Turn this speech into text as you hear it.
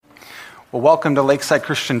Well, welcome to Lakeside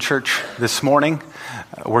Christian Church this morning.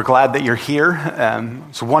 We're glad that you're here. I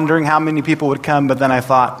was wondering how many people would come, but then I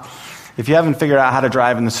thought, if you haven't figured out how to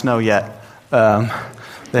drive in the snow yet, then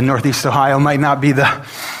Northeast Ohio might not be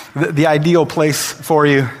the ideal place for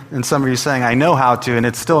you. And some of you saying, I know how to, and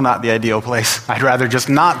it's still not the ideal place. I'd rather just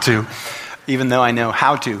not to, even though I know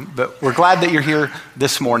how to. But we're glad that you're here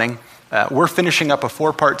this morning. We're finishing up a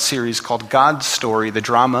 4-part series called God's Story, the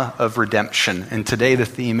Drama of Redemption. And today the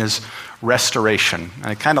theme is restoration. And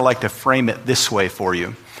I kind of like to frame it this way for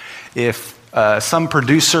you. If some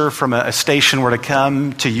producer from a station were to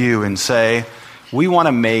come to you and say, we want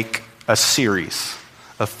to make a series,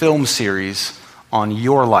 a film series on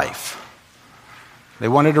your life. They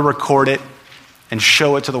wanted to record it and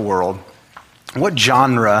show it to the world. What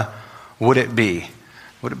genre would it be?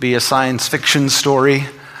 Would it be a science fiction story?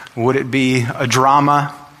 Would it be a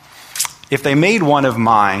drama? If they made one of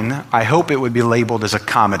mine, I hope it would be labeled as a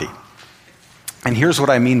comedy. And here's what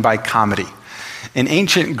I mean by comedy. In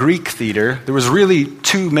ancient Greek theater, there was really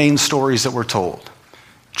 2 main stories that were told: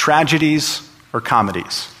 tragedies or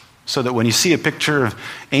comedies. So that when you see a picture of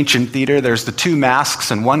ancient theater, there's the 2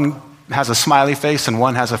 masks, and one has a smiley face and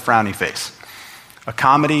one has a frowny face. A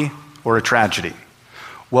comedy or a tragedy.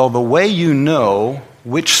 Well, the way you know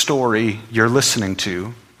which story you're listening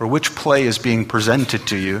to or which play is being presented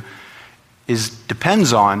to you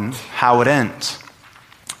depends on how it ends.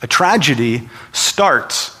 A tragedy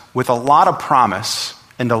starts with a lot of promise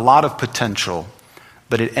and a lot of potential,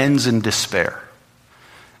 but it ends in despair.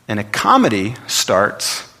 And a comedy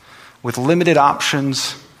starts with limited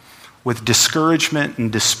options, with discouragement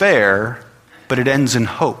and despair, but it ends in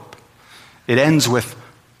hope. It ends with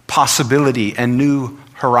possibility and new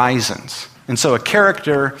horizons. And so a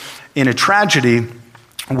character in a tragedy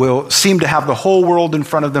will seem to have the whole world in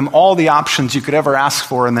front of them, all the options you could ever ask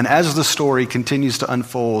for, and then as the story continues to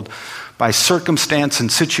unfold, by circumstance and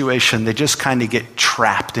situation, they just kind of get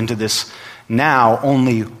trapped into this now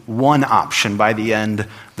only one option by the end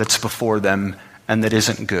that's before them and that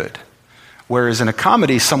isn't good. Whereas in a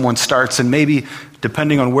comedy, someone starts and maybe,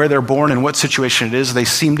 depending on where they're born and what situation it is, they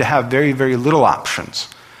seem to have very, very little options.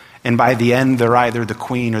 And by the end, they're either the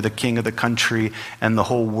queen or the king of the country, and the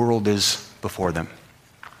whole world is before them.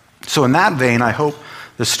 So in that vein, I hope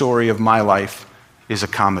the story of my life is a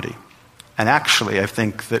comedy. And actually, I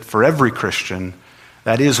think that for every Christian,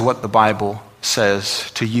 that is what the Bible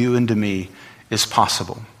says to you and to me is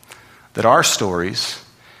possible. That our stories,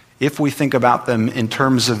 if we think about them in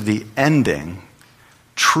terms of the ending,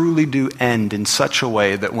 truly do end in such a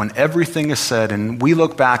way that when everything is said and we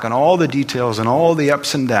look back on all the details and all the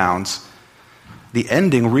ups and downs, the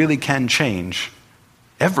ending really can change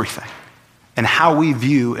everything and how we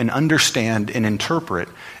view and understand and interpret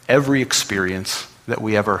every experience that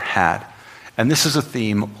we ever had. And this is a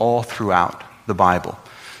theme all throughout the Bible.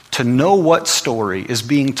 To know what story is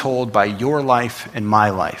being told by your life and my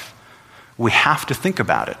life, we have to think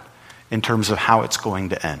about it in terms of how it's going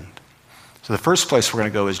to end. So the first place we're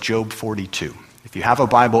going to go is Job 42. If you have a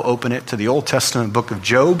Bible, open it to the Old Testament book of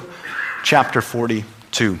Job, chapter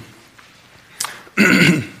 42.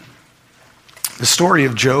 The story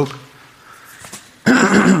of Job.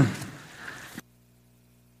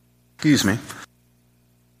 Excuse me.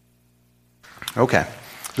 Okay.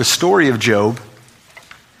 The story of Job,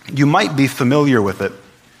 you might be familiar with it,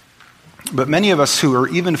 but many of us who are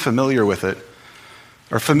even familiar with it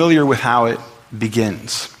are familiar with how it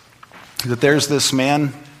begins. That there's this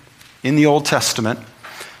man in the Old Testament.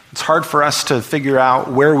 It's hard for us to figure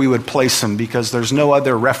out where we would place him because there's no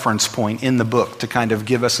other reference point in the book to kind of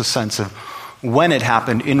give us a sense of when it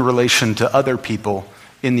happened in relation to other people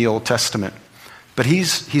in the Old Testament. But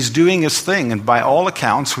he's doing his thing, and by all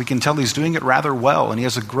accounts, we can tell he's doing it rather well, and he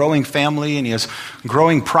has a growing family, and he has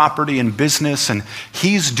growing property and business, and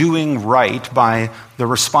he's doing right by the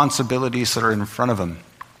responsibilities that are in front of him.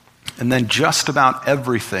 And then just about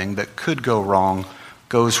everything that could go wrong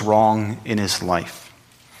goes wrong in his life.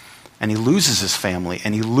 And he loses his family,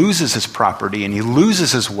 and he loses his property, and he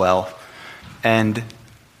loses his wealth, and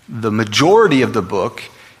the majority of the book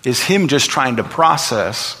is him just trying to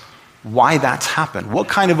process why that's happened. What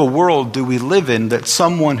kind of a world do we live in that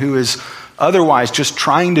someone who is otherwise just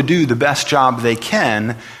trying to do the best job they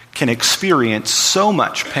can experience so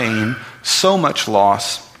much pain, so much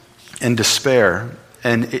loss, and despair?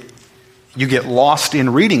 And you get lost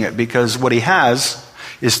in reading it because what he has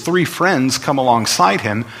is 3 friends come alongside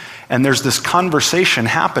him, and there's this conversation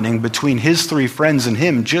happening between his 3 friends and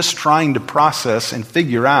him, just trying to process and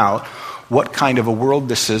figure out what kind of a world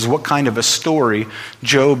this is, what kind of a story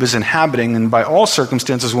Job is inhabiting. And by all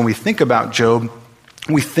circumstances, when we think about Job,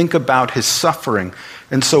 we think about his suffering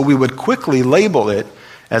And so we would quickly label it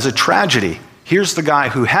as a tragedy. Here's the guy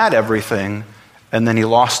who had everything, and then he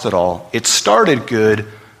lost it all. It started good,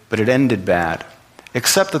 but it ended bad.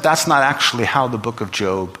 Except that that's not actually how the book of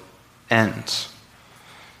Job ends.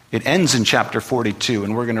 It ends in chapter 42,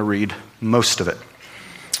 and we're going to read most of it.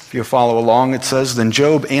 If you follow along, it says, "Then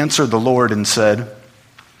Job answered the Lord and said,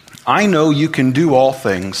 I know you can do all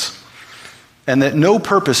things, and that no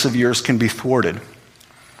purpose of yours can be thwarted.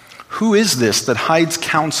 Who is this that hides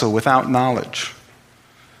counsel without knowledge?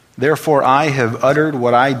 Therefore I have uttered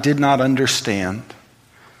what I did not understand,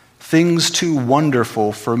 things too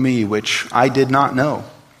wonderful for me which I did not know.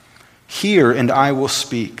 Hear, and I will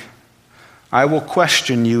speak. I will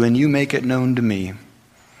question you, and you make it known to me.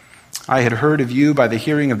 I had heard of you by the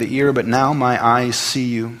hearing of the ear, but now my eyes see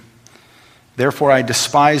you. Therefore I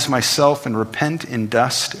despise myself and repent in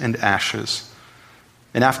dust and ashes."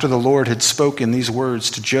 And after the Lord had spoken these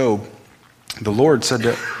words to Job, the Lord said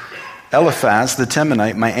to Eliphaz the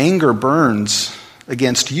Temanite, "My anger burns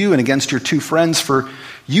against you and against your two friends, for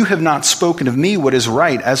you have not spoken of me what is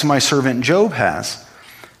right, as my servant Job has.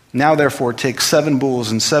 Now therefore take 7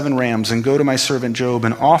 bulls and 7 rams, and go to my servant Job,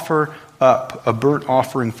 and offer up a burnt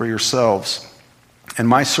offering for yourselves. And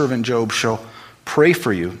my servant Job shall pray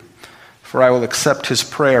for you, for I will accept his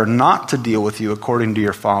prayer not to deal with you according to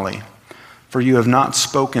your folly. For you have not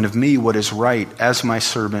spoken of me what is right, as my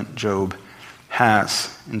servant Job has."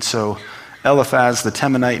 And so Eliphaz the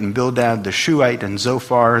Temanite and Bildad the Shuhite and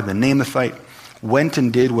Zophar the Naamathite went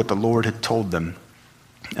and did what the Lord had told them.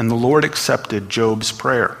 And the Lord accepted Job's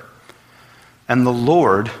prayer. And the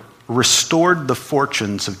Lord restored the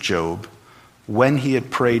fortunes of Job when he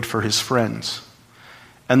had prayed for his friends.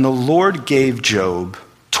 And the Lord gave Job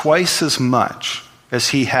twice as much as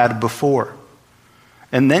he had before.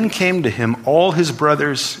 And then came to him all his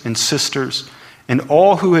brothers and sisters and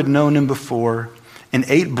all who had known him before, and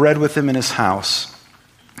ate bread with him in his house.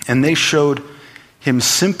 And they showed him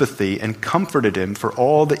sympathy and comforted him for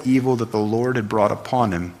all the evil that the Lord had brought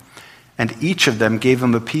upon him. And each of them gave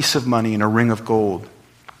him a piece of money and a ring of gold.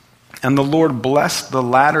 And the Lord blessed the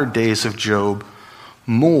latter days of Job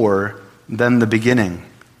more than the beginning.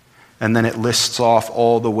 And then it lists off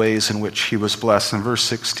all the ways in which he was blessed in verse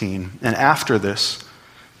 16. "And after this,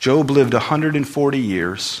 Job lived 140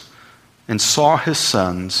 years and saw his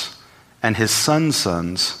sons and his sons'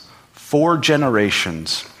 sons 4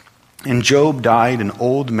 generations. And Job died an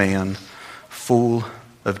old man, full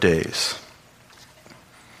of days."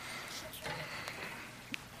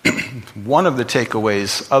 One of the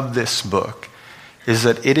takeaways of this book is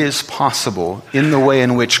that it is possible, in the way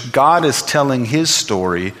in which God is telling his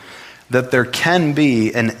story, that there can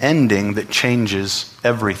be an ending that changes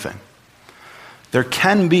everything. There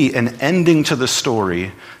can be an ending to the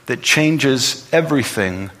story that changes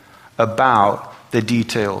everything about the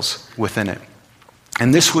details within it.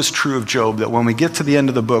 And this was true of Job, that when we get to the end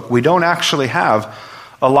of the book, we don't actually have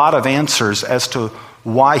a lot of answers as to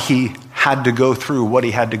why he had to go through what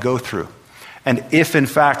he had to go through. And if in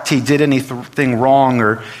fact he did anything wrong,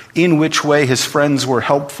 or in which way his friends were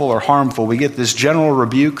helpful or harmful. We get this general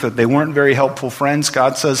rebuke that they weren't very helpful friends.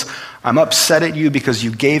 God says, "I'm upset at you because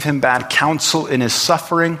you gave him bad counsel in his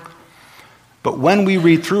suffering." But when we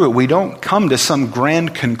read through it, we don't come to some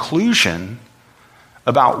grand conclusion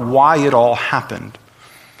about why it all happened.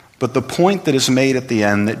 But the point that is made at the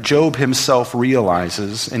end, that Job himself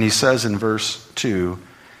realizes, and he says in verse 2,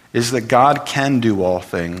 is that God can do all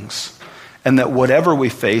things, and that whatever we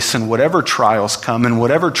face and whatever trials come and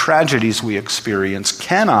whatever tragedies we experience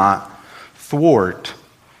cannot thwart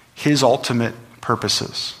his ultimate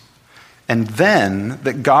purposes. And then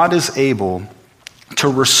that God is able to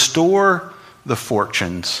restore the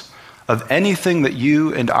fortunes of anything that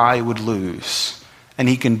you and I would lose. And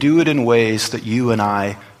he can do it in ways that you and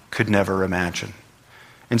I could never imagine.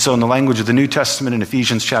 And so in the language of the New Testament in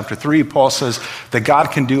Ephesians chapter 3, Paul says that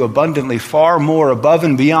God can do abundantly far more above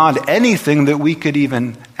and beyond anything that we could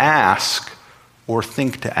even ask or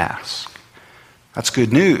think to ask. That's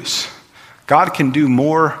good news. God can do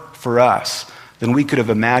more for us than we could have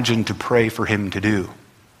imagined to pray for him to do.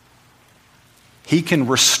 He can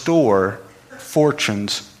restore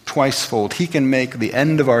fortunes twicefold. He can make the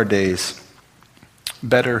end of our days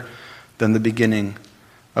better than the beginning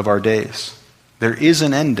of our days. There is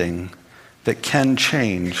an ending that can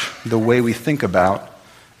change the way we think about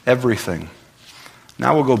everything.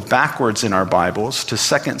 Now we'll go backwards in our Bibles to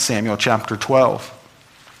 2 Samuel chapter 12.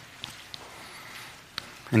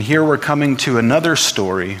 And here we're coming to another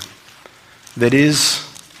story that is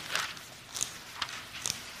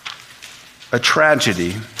a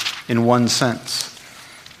tragedy in one sense.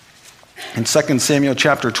 In 2 Samuel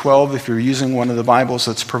chapter 12, if you're using one of the Bibles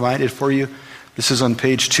that's provided for you, this is on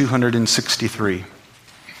page 263.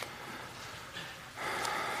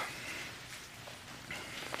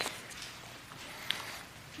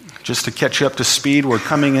 Just to catch you up to speed, we're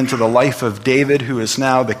coming into the life of David, who is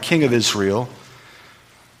now the king of Israel.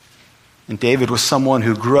 And David was someone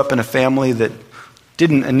who grew up in a family that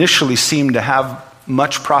didn't initially seem to have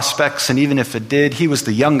much prospects, and even if it did, he was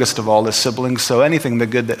the youngest of all his siblings, so anything the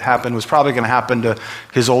good that happened was probably going to happen to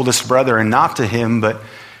his oldest brother and not to him. But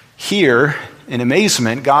here, in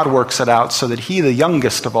amazement, God works it out so that he, the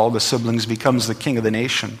youngest of all the siblings, becomes the king of the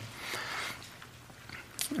nation.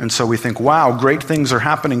 And so we think, wow, great things are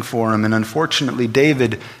happening for him. And unfortunately,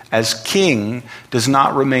 David, as king, does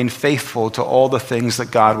not remain faithful to all the things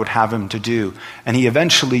that God would have him to do. And he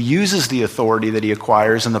eventually uses the authority that he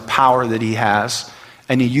acquires and the power that he has,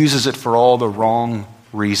 and he uses it for all the wrong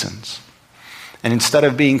reasons. And instead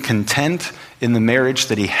of being content in the marriage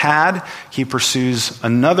that he had, he pursues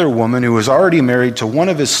another woman who was already married to one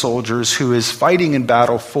of his soldiers who is fighting in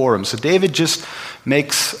battle for him. So David just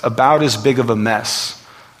makes about as big of a mess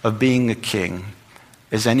of being a king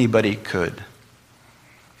as anybody could.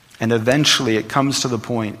 And eventually it comes to the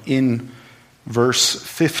point in verse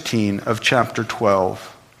 15 of chapter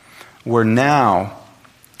 12 where now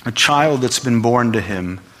a child that's been born to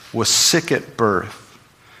him was sick at birth,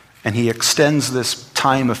 and he extends this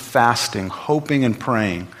time of fasting, hoping and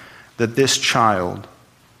praying that this child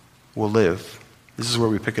will live. This is where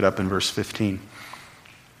we pick it up in verse 15.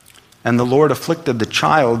 And the Lord afflicted the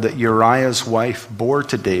child that Uriah's wife bore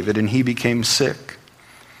to David, and he became sick.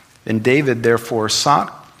 And David therefore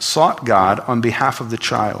sought God on behalf of the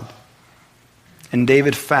child. And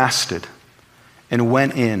David fasted and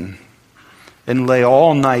went in and lay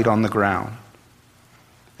all night on the ground.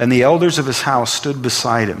 And the elders of his house stood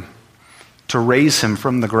beside him to raise him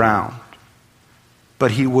from the ground.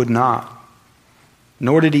 But he would not,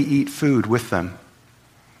 nor did he eat food with them.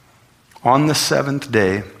 On the seventh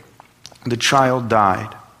day, the child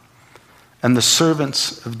died, and the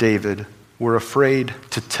servants of David were afraid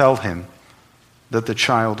to tell him that the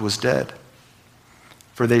child was dead.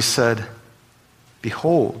 For they said,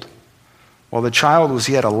 "Behold, while the child was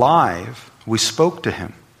yet alive, we spoke to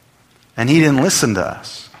him, and he didn't listen to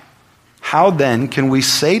us. How then can we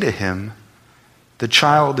say to him, 'The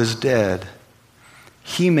child is dead'?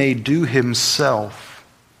 He may do himself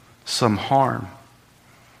some harm."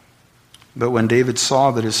 But when David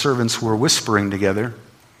saw that his servants were whispering together,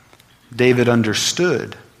 David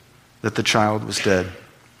understood that the child was dead.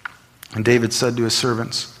 And David said to his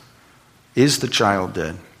servants, "Is the child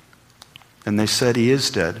dead?" And they said, "He is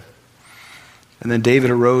dead." And then David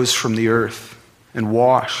arose from the earth and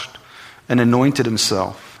washed and anointed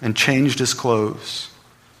himself and changed his clothes.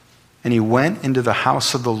 And he went into the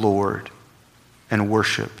house of the Lord and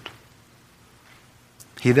worshiped.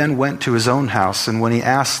 He then went to his own house, and when he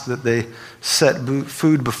asked that they set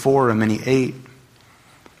food before him, and he ate.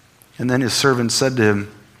 And then his servant said to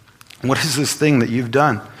him, "What is this thing that you've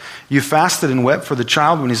done? You fasted and wept for the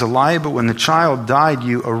child when he's alive, but when the child died,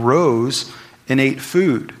 you arose and ate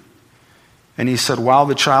food." And he said, "While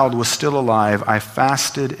the child was still alive, I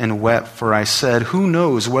fasted and wept, for I said, 'Who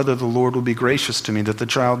knows whether the Lord will be gracious to me that the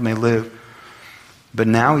child may live?' But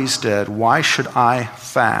now he's dead. Why should I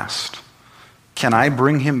fast? Can I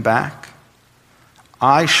bring him back?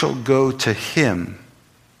 I shall go to him,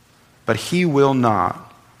 but he will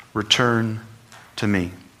not return to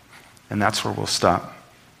me." And that's where we'll stop.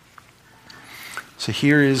 So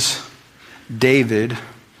here is David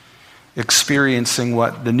experiencing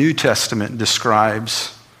what the New Testament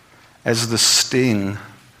describes as the sting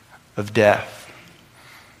of death.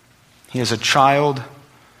 He has a child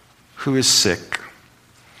who is sick.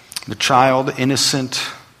 The child, innocent,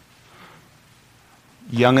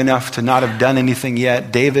 young enough to not have done anything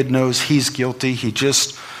yet. David knows he's guilty. He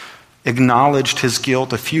just acknowledged his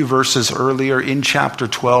guilt a few verses earlier in chapter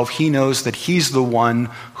 12. He knows that he's the one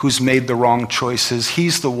who's made the wrong choices.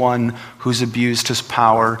 He's the one who's abused his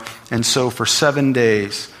power. And so for 7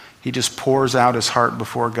 days, he just pours out his heart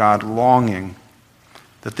before God, longing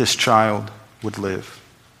that this child would live.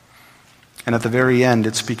 And at the very end,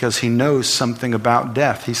 it's because he knows something about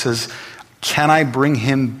death. He says, "Can I bring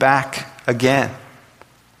him back again?"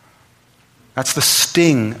 That's the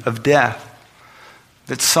sting of death.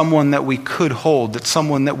 That someone that we could hold, that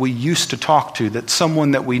someone that we used to talk to, that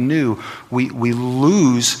someone that we knew, we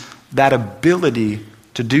lose that ability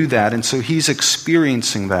to do that. And so he's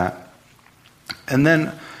experiencing that. And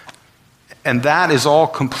that is all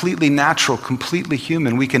completely natural, completely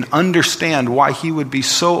human. We can understand why he would be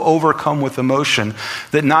so overcome with emotion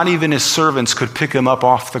that not even his servants could pick him up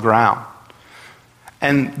off the ground.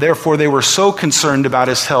 And therefore, they were so concerned about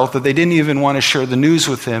his health that they didn't even want to share the news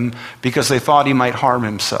with him because they thought he might harm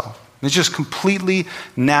himself. It's just completely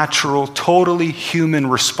natural, totally human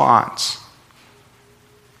response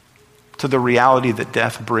to the reality that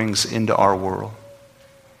death brings into our world.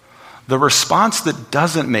 The response that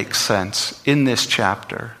doesn't make sense in this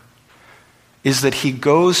chapter is that he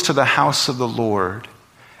goes to the house of the Lord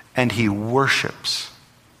and he worships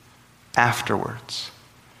afterwards.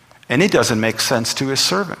 And it doesn't make sense to his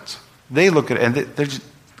servants. They look at it and they're just,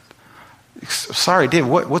 sorry, Dave,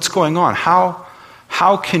 what's going on?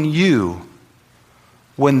 How can you,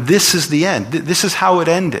 when this is the end, this is how it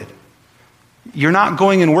ended. You're not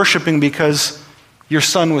going and worshiping because your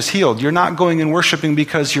son was healed. You're not going and worshiping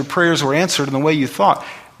because your prayers were answered in the way you thought.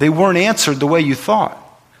 They weren't answered the way you thought.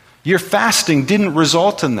 Your fasting didn't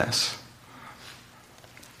result in this.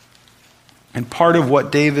 And part of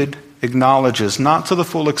what David acknowledges, not to the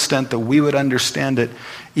full extent that we would understand it,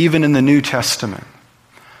 even in the New Testament,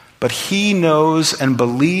 but he knows and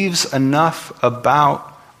believes enough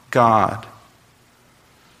about God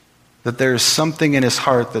that there is something in his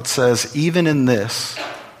heart that says, even in this,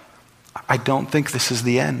 I don't think this is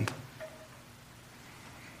the end.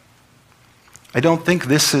 I don't think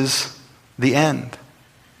this is the end.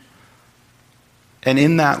 And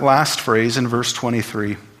in that last phrase, in verse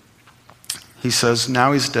 23, he says,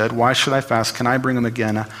 now he's dead. Why should I fast? Can I bring him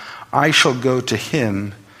again? I shall go to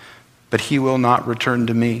him, but he will not return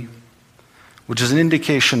to me. Which is an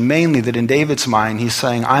indication mainly that in David's mind, he's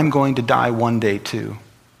saying, I'm going to die one day too.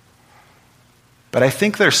 But I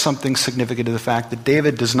think there's something significant to the fact that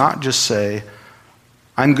David does not just say,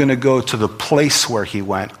 I'm going to go to the place where he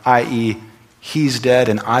went, i.e., he's dead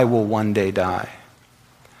and I will one day die.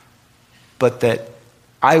 But that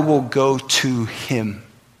I will go to him.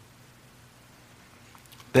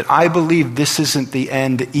 That I believe this isn't the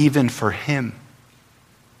end even for him.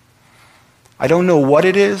 I don't know what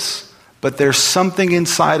it is, but there's something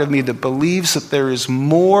inside of me that believes that there is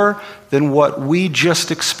more than what we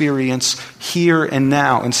just experience here and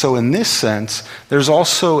now. And so in this sense, there's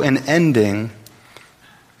also an ending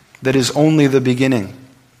that is only the beginning.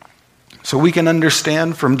 So we can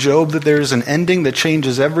understand from Job that there is an ending that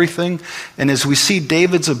changes everything. And as we see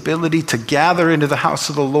David's ability to gather into the house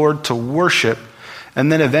of the Lord to worship, and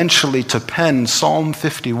then eventually to pen Psalm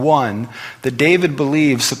 51, that David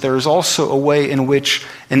believes that there is also a way in which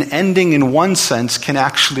an ending in one sense can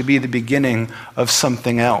actually be the beginning of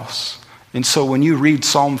something else. And so when you read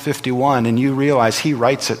Psalm 51 and you realize he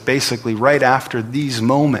writes it basically right after these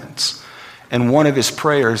moments, and one of his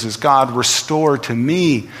prayers is, God, restore to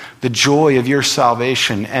me the joy of your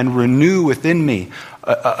salvation and renew within me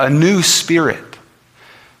a new spirit.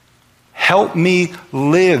 Help me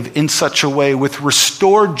live in such a way with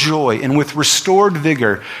restored joy and with restored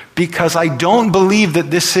vigor, because I don't believe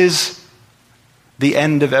that this is the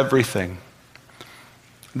end of everything.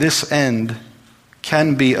 This end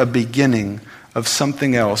can be a beginning of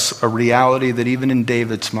something else, a reality that even in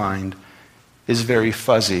David's mind is very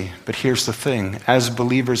fuzzy. But here's the thing. As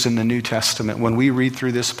believers in the New Testament, when we read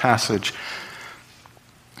through this passage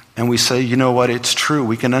and we say, you know what, it's true,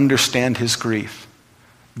 we can understand his grief.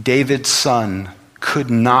 David's son could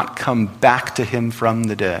not come back to him from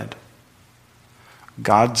the dead.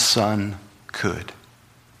 God's son could.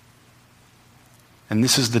 And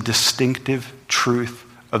this is the distinctive truth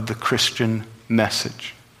of the Christian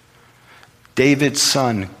message. David's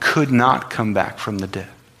son could not come back from the dead,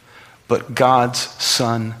 but God's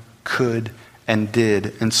son could and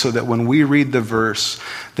did. And so that when we read the verse,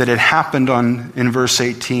 that it happened in verse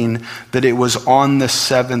 18, that it was on the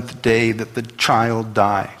seventh day that the child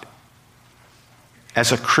died.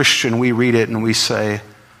 As a Christian, we read it and we say,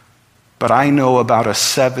 but I know about a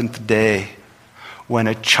seventh day when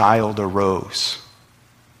a child arose.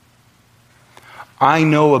 I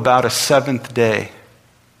know about a seventh day,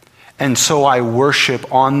 and so I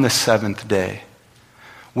worship on the seventh day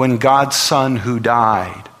when God's son who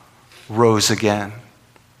died rose again.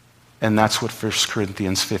 And that's what 1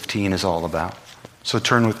 Corinthians 15 is all about. So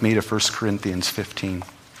turn with me to 1 Corinthians 15.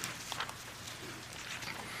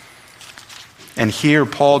 And here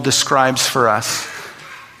Paul describes for us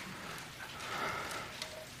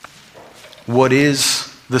what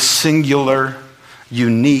is the singular,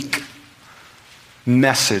 unique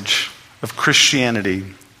message of Christianity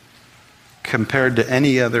compared to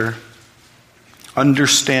any other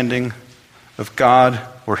understanding of God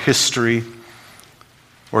or history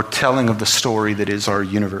or telling of the story that is our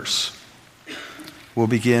universe. We'll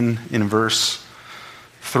begin in verse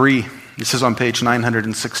 3. This is on page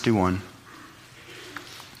 961.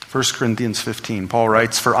 1 Corinthians 15, Paul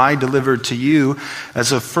writes, "For I delivered to you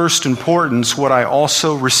as of first importance what I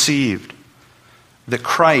also received, that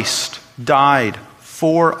Christ died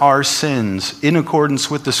for our sins in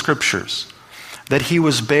accordance with the Scriptures, that he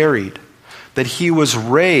was buried, that he was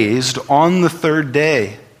raised on the third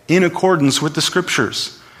day in accordance with the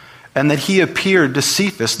Scriptures, and that he appeared to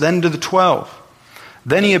Cephas, then to the 12.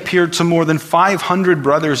 Then he appeared to more than 500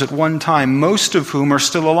 brothers at one time, most of whom are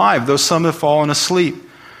still alive, though some have fallen asleep.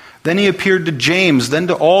 Then he appeared to James, then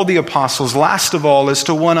to all the apostles. Last of all, as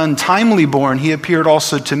to one untimely born, he appeared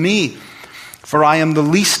also to me. For I am the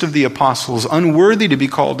least of the apostles, unworthy to be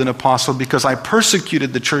called an apostle, because I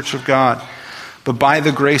persecuted the church of God. But by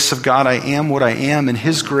the grace of God I am what I am, and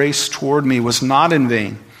his grace toward me was not in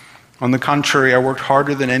vain. On the contrary, I worked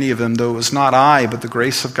harder than any of them, though it was not I, but the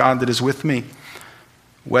grace of God that is with me.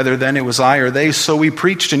 Whether then it was I or they, so we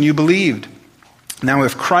preached, and you believed. Now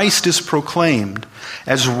if Christ is proclaimed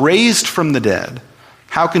as raised from the dead,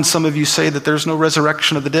 how can some of you say that there's no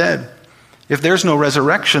resurrection of the dead? If there's no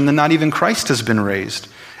resurrection, then not even Christ has been raised.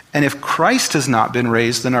 And if Christ has not been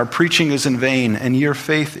raised, then our preaching is in vain, and your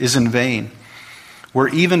faith is in vain. We're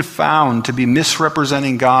even found to be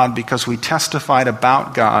misrepresenting God because we testified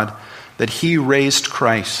about God that he raised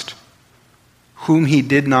Christ, whom he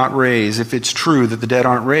did not raise, if it's true that the dead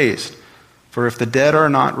aren't raised. For if the dead are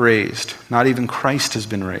not raised, not even Christ has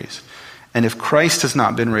been raised. And if Christ has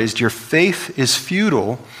not been raised, your faith is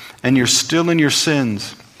futile, and you're still in your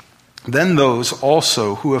sins. Then those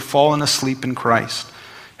also who have fallen asleep in Christ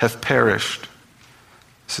have perished."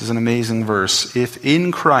 This is an amazing verse. "If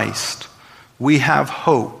in Christ we have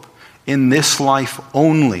hope in this life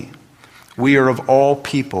only, we are of all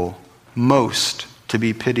people most to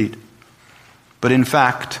be pitied. But in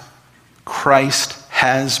fact, Christ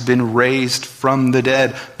has been raised from the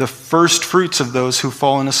dead, the first fruits of those who've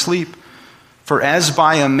fallen asleep. For as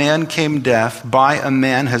by a man came death, by a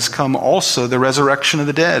man has come also the resurrection of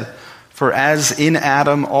the dead. For as in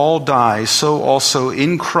Adam all die, so also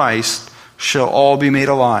in Christ shall all be made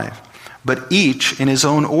alive, but each in his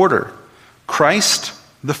own order. Christ,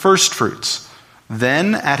 the firstfruits.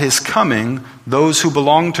 Then at his coming, those who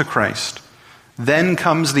belong to Christ. Then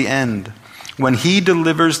comes the end, when he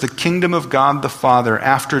delivers the kingdom of God the Father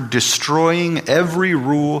after destroying every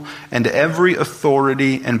rule and every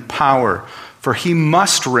authority and power. For he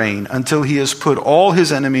must reign until he has put all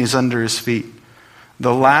his enemies under his feet.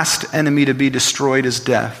 The last enemy to be destroyed is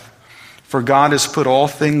death. For God has put all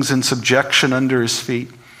things in subjection under his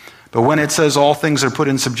feet. But when it says all things are put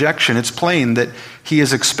in subjection, it's plain that he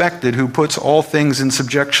is expected who puts all things in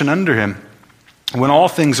subjection under him. When all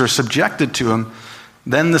things are subjected to him,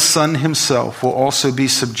 then the Son himself will also be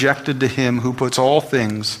subjected to him who puts all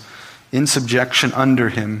things in subjection under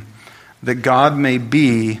him, that God may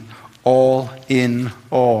be all in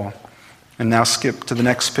all." And now skip to the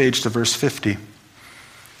next page to verse 50.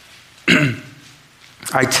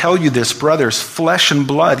 "I tell you this, brothers, flesh and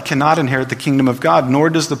blood cannot inherit the kingdom of God, nor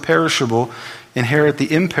does the perishable inherit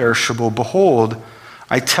the imperishable. Behold,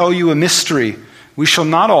 I tell you a mystery. We shall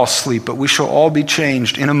not all sleep, but we shall all be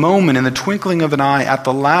changed in a moment, in the twinkling of an eye, at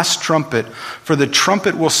the last trumpet. For the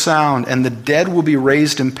trumpet will sound, and the dead will be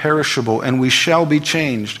raised imperishable, and we shall be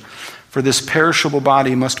changed. For this perishable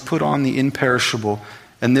body must put on the imperishable,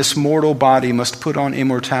 and this mortal body must put on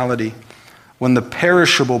immortality. When the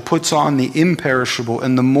perishable puts on the imperishable,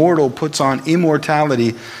 and the mortal puts on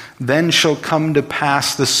immortality, then shall come to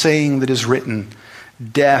pass the saying that is written,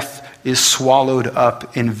 Death is swallowed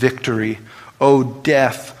up in victory. O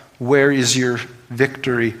death, where is your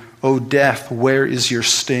victory? O death, where is your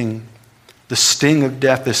sting? The sting of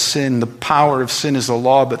death is sin. The power of sin is the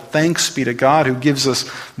law. But thanks be to God who gives us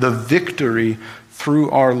the victory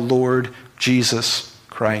through our Lord Jesus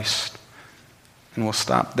Christ." And we'll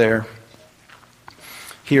stop there.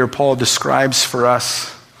 Here Paul describes for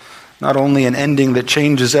us not only an ending that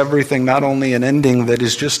changes everything, not only an ending that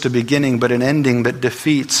is just a beginning, but an ending that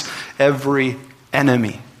defeats every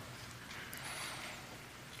enemy.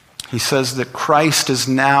 He says that Christ is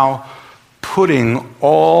now putting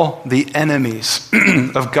all the enemies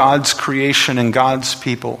of God's creation and God's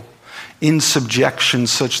people in subjection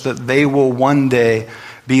such that they will one day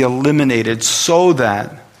be eliminated, so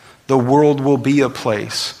that the world will be a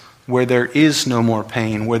place where there is no more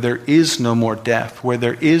pain, where there is no more death, where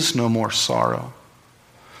there is no more sorrow,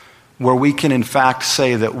 where we can in fact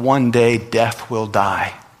say that one day death will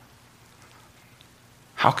die.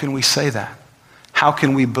 How can we say that? How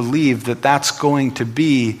can we believe that that's going to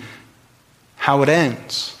be how it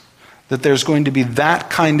ends? That there's going to be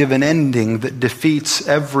that kind of an ending that defeats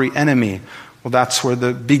every enemy, Well, that's where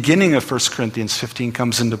the beginning of 1 Corinthians 15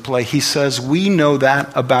 comes into play. He says we know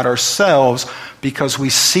that about ourselves because we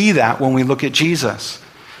see that when we look at Jesus.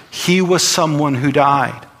 He was someone who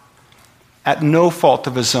died at no fault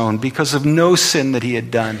of his own because of no sin that he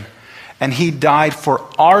had done. And he died for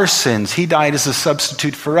our sins. He died as a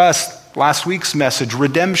substitute for us. Last week's message,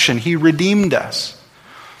 redemption. He redeemed us.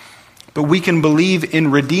 But we can believe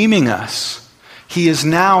in redeeming us. He is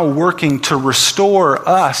now working to restore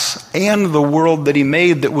us and the world that he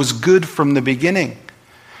made that was good from the beginning.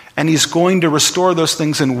 And he's going to restore those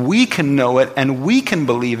things, and we can know it and we can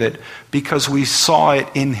believe it because we saw it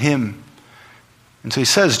in him. And so he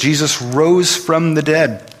says, Jesus rose from the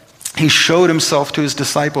dead. He showed himself to his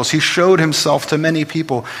disciples. He showed himself to many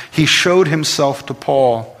people. He showed himself to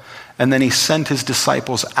Paul. And then he sent his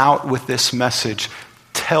disciples out with this message.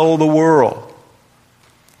 Tell the world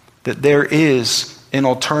that there is an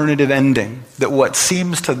alternative ending, that what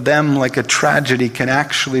seems to them like a tragedy can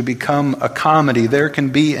actually become a comedy. There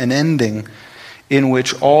can be an ending in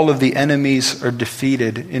which all of the enemies are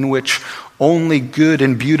defeated, in which only good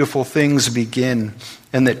and beautiful things begin,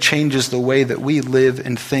 and that changes the way that we live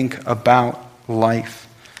and think about life.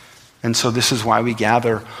 And so this is why we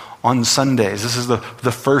gather on Sundays. This is the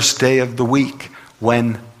first day of the week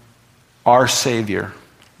when our Savior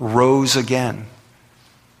rose again,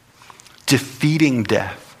 defeating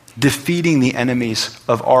death, defeating the enemies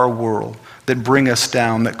of our world that bring us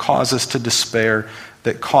down, that cause us to despair,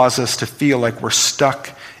 that cause us to feel like we're stuck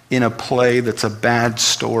in a play that's a bad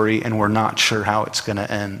story and we're not sure how it's going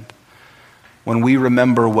to end. When we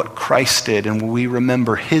remember what Christ did and when we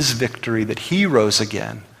remember his victory, that he rose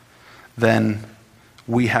again, then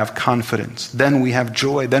we have confidence. Then we have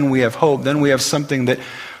joy. Then we have hope. Then we have something that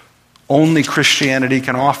only Christianity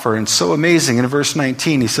can offer. And so amazing. In verse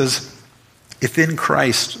 19, he says, if in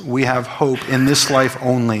Christ we have hope in this life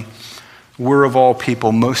only, we're of all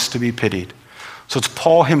people most to be pitied. So it's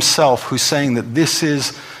Paul himself who's saying that this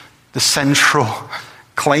is the central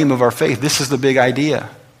claim of our faith. This is the big idea.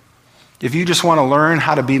 If you just want to learn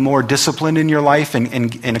how to be more disciplined in your life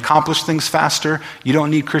and accomplish things faster, you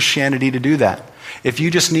don't need Christianity to do that. If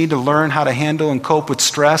you just need to learn how to handle and cope with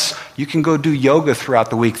stress, you can go do yoga throughout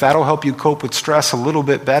the week. That'll help you cope with stress a little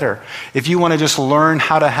bit better. If you want to just learn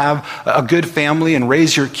how to have a good family and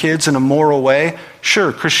raise your kids in a moral way,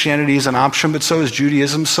 sure, Christianity is an option, but so is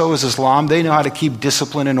Judaism, so is Islam. They know how to keep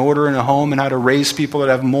discipline and order in a home and how to raise people that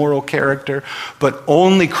have moral character. But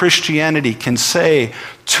only Christianity can say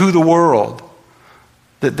to the world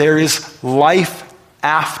that there is life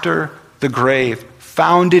after the grave,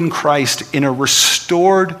 found in Christ in a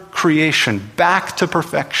restored creation, back to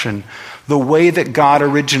perfection, the way that God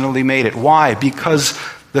originally made it. Why? Because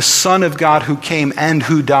the Son of God who came and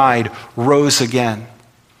who died rose again.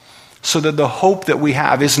 So that the hope that we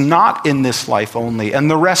have is not in this life only, and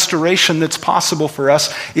the restoration that's possible for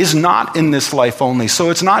us is not in this life only. So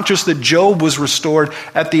it's not just that Job was restored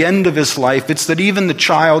at the end of his life, it's that even the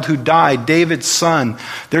child who died, David's son,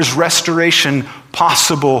 there's restoration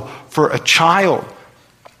possible for a child.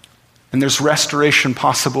 And there's restoration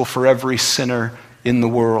possible for every sinner in the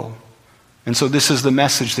world. And so this is the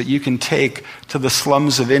message that you can take to the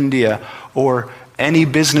slums of India, or any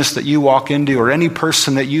business that you walk into, or any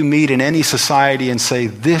person that you meet in any society, and say,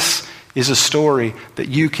 this is a story that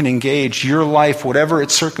you can engage. Your life, whatever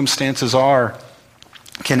its circumstances are,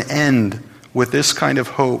 can end with this kind of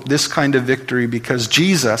hope, this kind of victory, because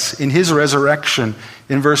Jesus, in his resurrection,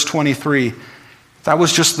 in verse 23, that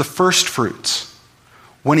was just the first fruits.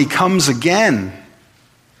 When he comes again,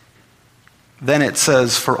 then it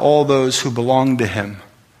says, for all those who belong to him,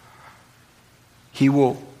 he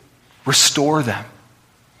will restore them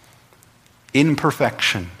in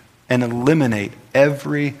perfection and eliminate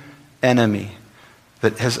every enemy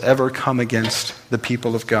that has ever come against the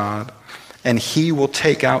people of God. And he will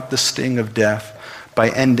take out the sting of death by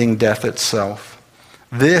ending death itself.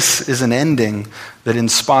 This is an ending that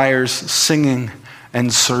inspires singing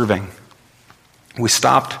and serving. We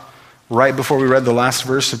stopped right before we read the last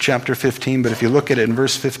verse of chapter 15, but if you look at it in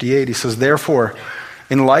verse 58, he says, therefore,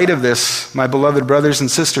 in light of this, my beloved brothers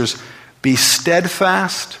and sisters, be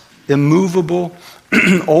steadfast, immovable,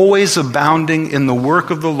 always abounding in the work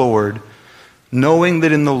of the Lord, knowing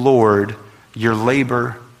that in the Lord your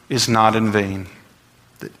labor is not in vain.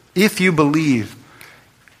 That if you believe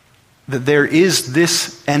that there is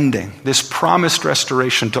this ending, this promised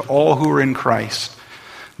restoration to all who are in Christ,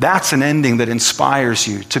 that's an ending that inspires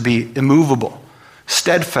you to be immovable,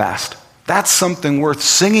 steadfast. That's something worth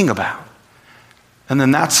singing about. And then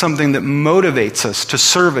that's something that motivates us to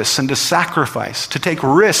service and to sacrifice, to take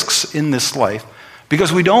risks in this life,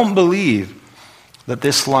 because we don't believe that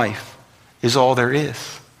this life is all there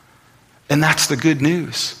is. And that's the good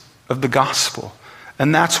news of the gospel.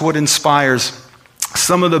 And that's what inspires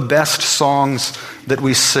some of the best songs that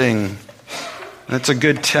we sing. And it's a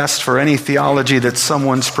good test for any theology that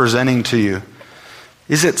someone's presenting to you.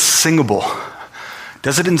 Is it singable?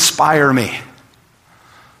 Does it inspire me?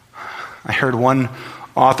 I heard one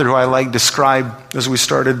author who I like describe, as we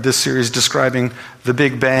started this series, describing the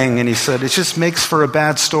Big Bang, and he said, it just makes for a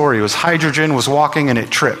bad story. It was hydrogen was walking and it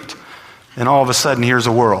tripped. And all of a sudden, here's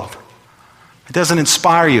a world. It doesn't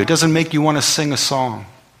inspire you. It doesn't make you want to sing a song.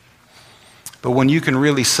 But when you can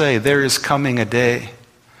really say, there is coming a day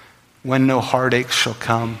when no heartache shall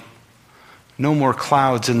come, no more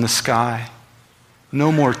clouds in the sky,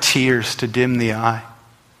 no more tears to dim the eye.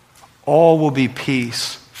 All will be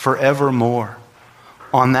peace forevermore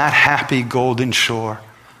on that happy golden shore.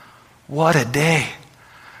 What a day.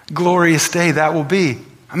 Glorious day that will be.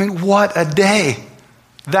 I mean, what a day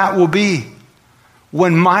that will be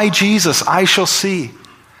when my Jesus I shall see.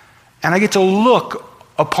 And I get to look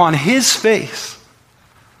upon his face,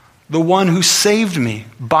 the one who saved me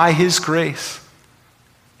by his grace.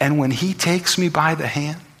 And when he takes me by the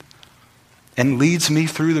hand and leads me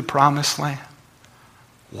through the promised land,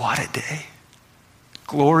 what a day.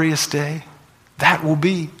 Glorious day that will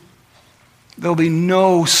be. There'll be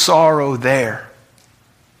no sorrow there.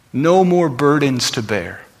 No more burdens to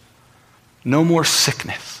bear. No more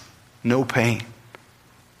sickness. No pain.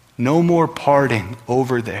 No more parting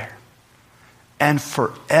over there. And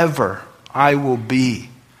forever I will be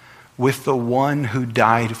with the one who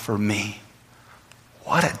died for me.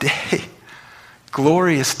 What a day.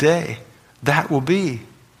 Glorious day that will be.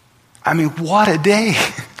 I mean, what a day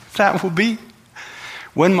that will be.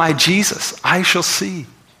 When my Jesus I shall see,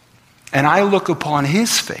 and I look upon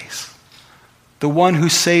his face, the one who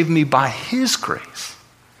saved me by his grace,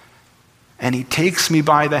 and he takes me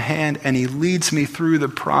by the hand and he leads me through the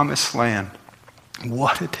promised land.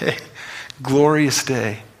 What a day, glorious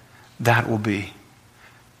day that will be.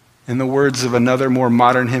 In the words of another more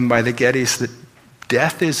modern hymn by the Gettys, that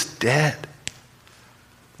death is dead,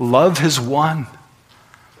 love has won,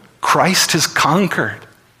 Christ has conquered.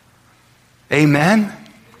 Amen?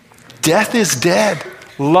 Death is dead,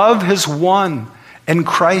 love has won, and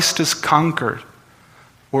Christ has conquered.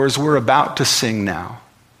 Or as we're about to sing now,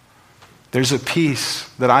 there's a peace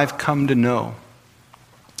that I've come to know,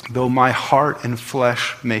 though my heart and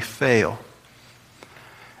flesh may fail.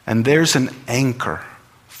 And there's an anchor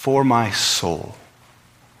for my soul,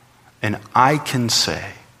 and I can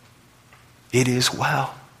say, it is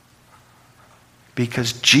well,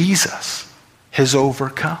 because Jesus has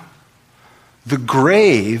overcome. The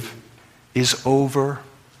grave is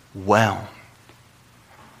overwhelmed.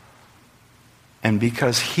 And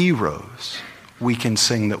because he rose, we can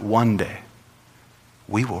sing that one day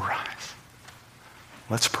we will rise.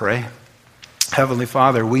 Let's pray. Heavenly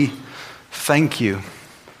Father, we thank you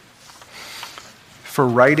for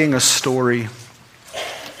writing a story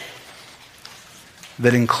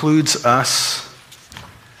that includes us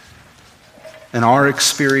and our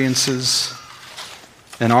experiences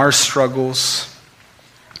and our struggles,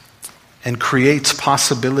 and creates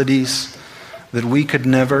possibilities that we could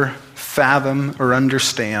never fathom or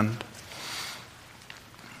understand.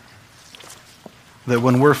 That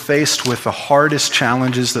when we're faced with the hardest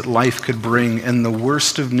challenges that life could bring and the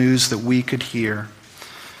worst of news that we could hear,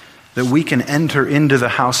 that we can enter into the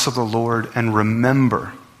house of the Lord and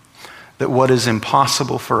remember that what is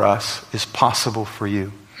impossible for us is possible for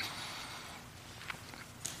you.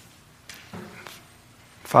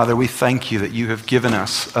 Father, we thank you that you have given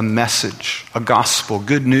us a message, a gospel,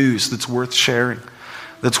 good news that's worth sharing,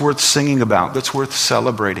 that's worth singing about, that's worth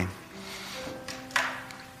celebrating.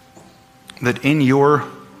 That in your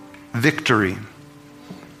victory,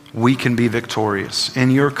 we can be victorious.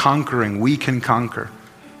 In your conquering, we can conquer.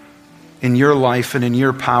 In your life and in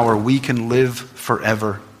your power, we can live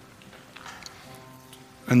forever.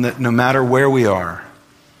 And that no matter where we are,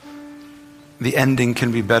 the ending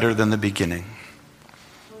can be better than the beginning.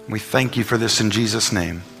 We thank you for this in Jesus'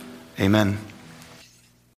 name. Amen.